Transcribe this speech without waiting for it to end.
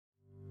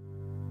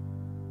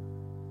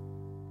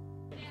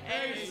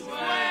Hey,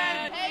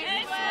 SWEN!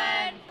 Hey,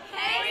 SWEN!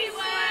 Hey,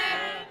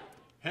 SWEN!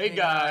 Hey,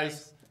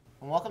 guys!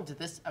 And welcome to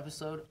this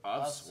episode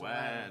of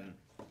SWEN.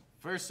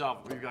 First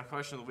off, we've got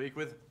question of the week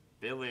with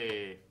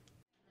Billy.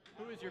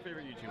 Who is your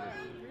favorite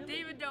YouTuber?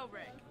 David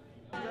Dobrik.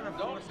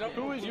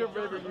 Who is your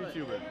favorite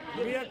YouTuber?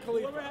 Mia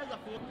Khalifa.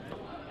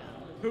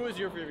 Who is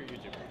your favorite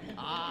YouTuber?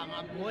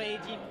 My boy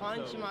AG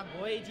Punch and my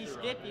boy AG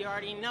Skip, you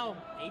already know.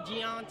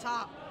 AG on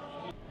top.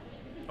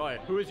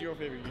 Alright, who is your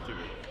favorite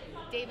YouTuber?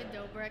 David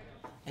Dobrik.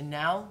 And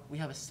now we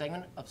have a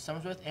segment of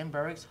Somersworth and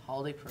Berwick's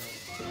Holiday Parade.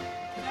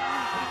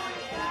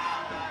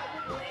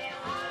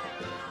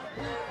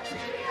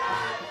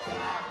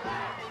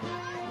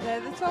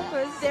 They're the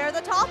toppers. They're the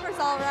toppers,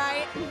 all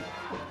right.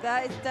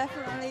 That is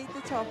definitely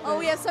the toppers. Oh,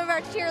 we have some of our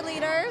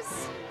cheerleaders.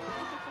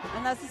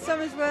 And that's the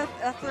Somersworth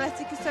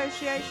Athletic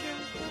Association.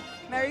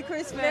 Merry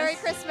Christmas. Merry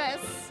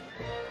Christmas.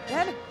 They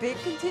had a big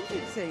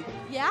contingency.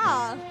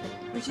 Yeah.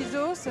 Which is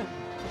awesome.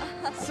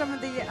 Some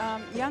of the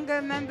younger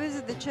members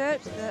of the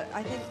church that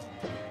I think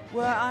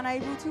were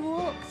unable to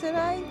walk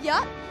today.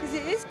 Yep. Because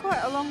it is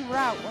quite a long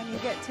route when you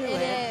get to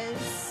it. It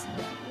is.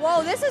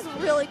 Whoa, this is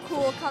really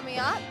cool coming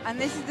up. And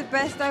this is the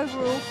best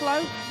overall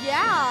float.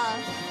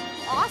 Yeah.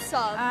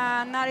 Awesome.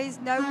 And that is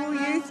Noble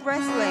Youth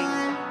Wrestling.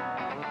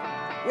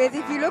 If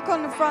you look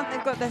on the front,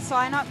 they've got their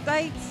sign-up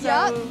dates,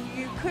 so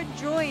you could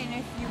join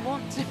if you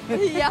want to.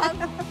 Yeah.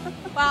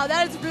 Wow,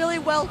 that is really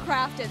well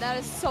crafted. That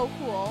is so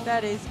cool.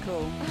 That is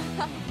cool.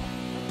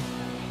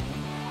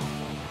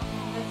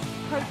 There's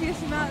copious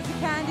amounts of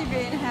candy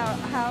being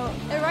how.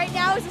 And right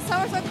now is the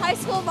Somersworth High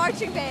School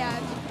Marching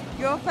Band.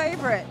 Your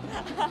favorite.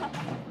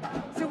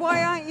 So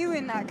why aren't you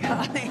in that,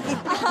 Carly?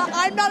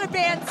 I'm not a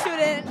band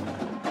student.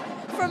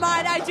 For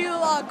mine, I do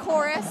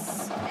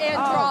chorus and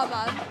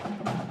drama.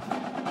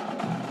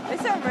 They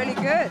sound really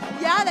good.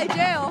 Yeah, they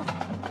do.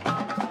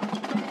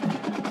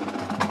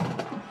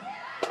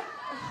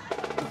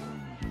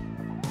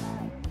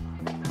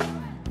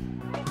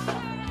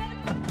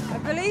 I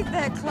believe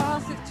they're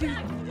class of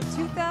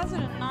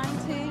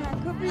 2019. I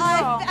could be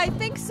wrong. I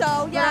think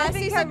so. Yeah, I see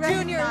think I some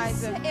juniors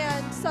recognize them.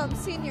 and some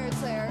seniors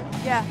there.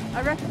 Yeah,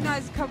 I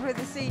recognize a couple of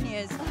the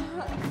seniors.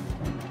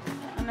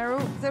 And they're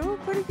all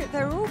pretty good.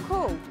 They're all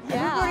cool.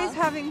 Yeah. Everybody's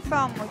having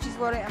fun, which is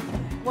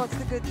what's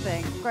the good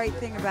thing. Great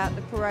thing about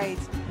the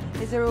parades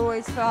is they're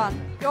always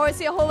fun. You always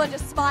see a whole bunch of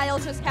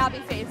smiles, just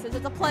happy faces.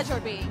 It's a pleasure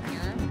being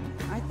here.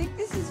 I think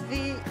this is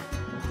the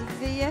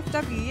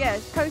VFW. Yeah,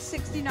 it's Post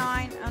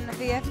 69 and the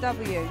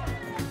VFW.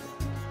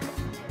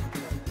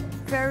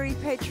 Very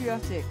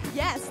patriotic.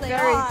 Yes, they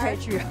Very are.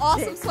 patriotic.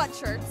 Awesome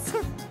sweatshirts.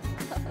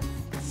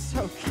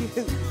 So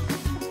cute.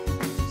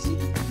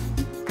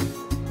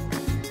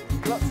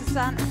 Lots of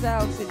Santa's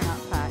elves in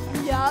that pack.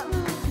 Yep.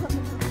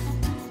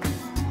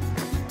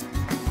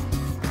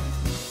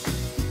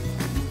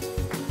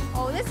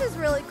 Oh, this is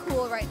really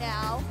cool right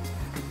now.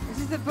 This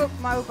is the book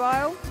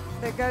mobile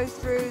that goes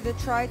through the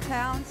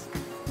tri-towns.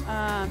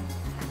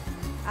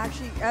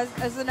 Actually,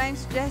 as the name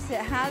suggests, it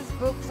has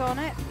books on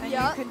it, and you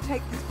can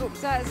take these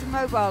books out. It's a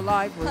mobile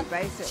library,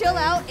 basically. Chill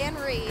out and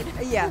read.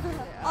 Yeah.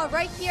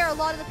 Right here, a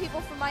lot of the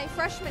people from my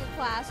freshman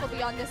class will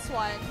be on this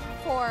one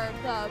for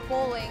the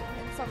bowling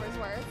in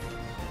Somersworth.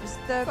 It's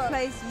third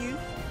place youth.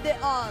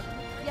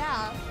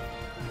 Yeah.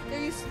 There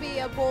used to be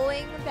a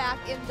bowling back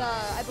in the,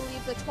 I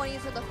believe, the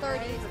 20s or the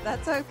 30s. But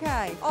that's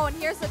okay. Oh, and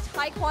here's the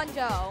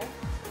taekwondo.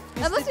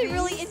 That must be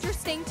really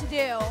interesting to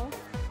do.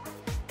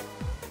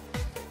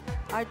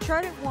 I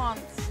tried it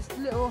once, just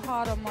a little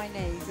hard on my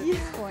knees at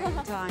this point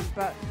in time,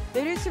 but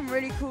they do some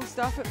really cool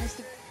stuff at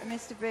Mr.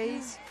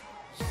 B's.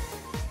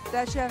 They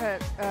actually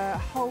have a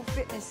whole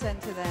fitness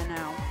center there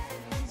now,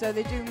 so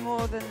they do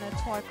more than the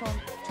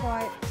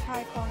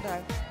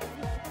taekwondo.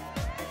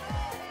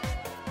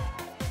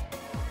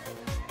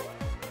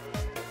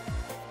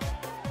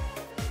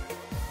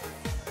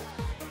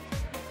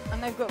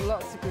 And they've got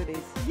lots of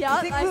goodies.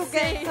 Yeah, You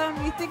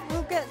think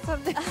we'll get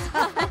some this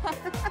time?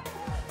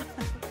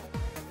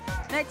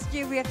 Next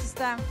year we have to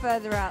stand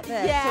further out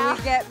there, so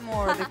we get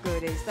more of the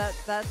goodies.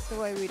 That's the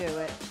way we do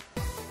it.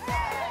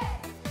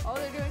 Oh,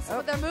 they're doing some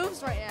of their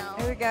moves right now.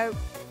 Here we go.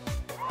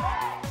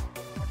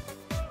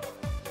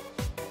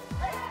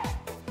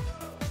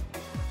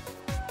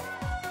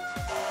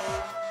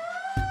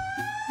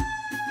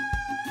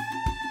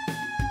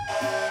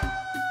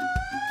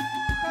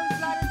 Comes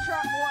ladder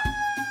truck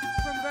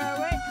from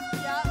Berwick.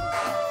 Yep.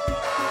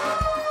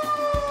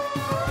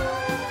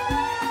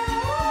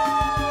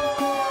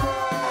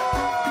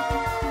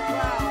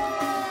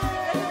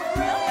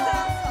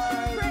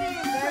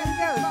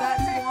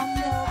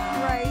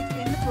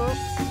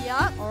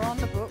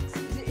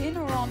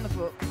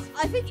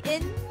 I think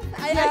in.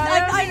 I'm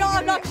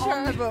not sure.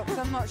 On the books,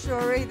 I'm not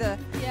sure either.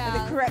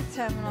 Yeah. The correct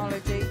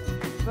terminology.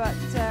 But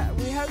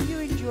we hope you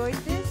enjoyed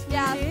this.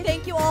 Yeah,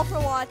 thank you all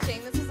for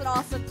watching. This was an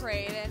awesome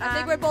parade, and I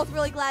think we're both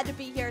really glad to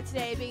be here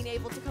today, being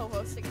able to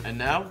co-host again. And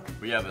now,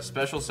 we have a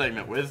special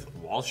segment with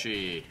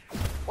Walshy.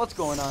 What's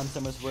going on,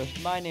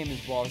 Somersworth? My name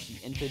is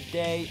Walshy, and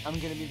today I'm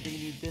going to be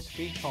bringing you this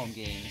week's home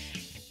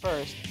games.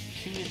 First,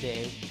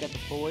 Tuesday, we got the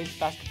boys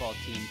basketball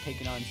team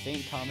taking on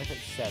St. Thomas at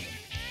 7.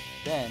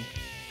 Then,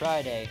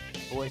 Friday,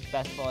 boys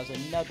basketball has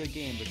another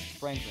game with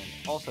Franklin,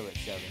 also at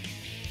 7.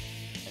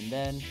 And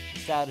then,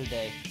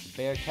 Saturday,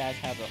 the Bearcats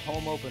have a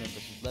home opener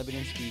versus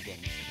Lebanon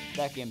Stevens.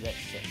 That game's at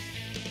 6.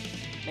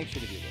 Make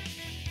sure to view this.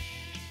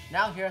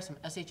 Now here are some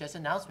SHS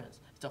announcements.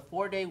 It's a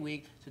 4-day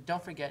week, so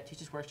don't forget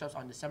Teachers Workshops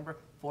on December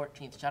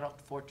 14th. Shout out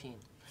to 14.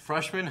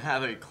 Freshmen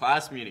have a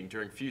class meeting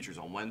during Futures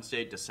on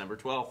Wednesday, December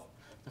 12th.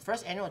 The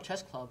first annual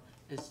chess club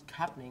is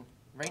happening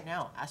right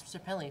now. Ask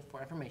Mr. Penley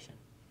for information.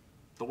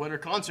 The winter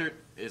concert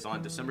is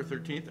on December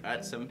 13th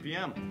at 7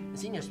 p.m. The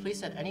seniors, please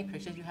send any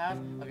pictures you have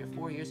of your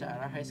 4 years at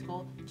our high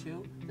school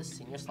to the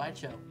senior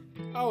slideshow.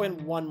 Oh, and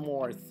one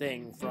more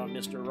thing from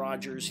Mr.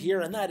 Rogers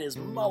here, and that is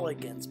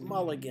Mulligans,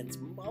 Mulligans,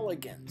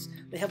 Mulligans.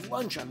 They have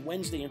lunch on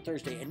Wednesday and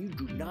Thursday, and you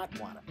do not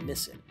want to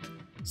miss it.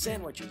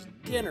 Sandwiches,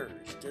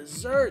 dinners,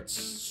 desserts,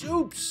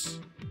 soups.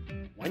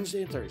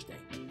 Wednesday and Thursday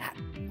at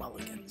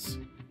Mulligans.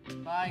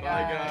 Bye, guys.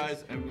 Bye,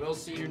 guys, and we'll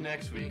see you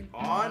next week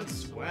on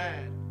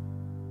SWEN.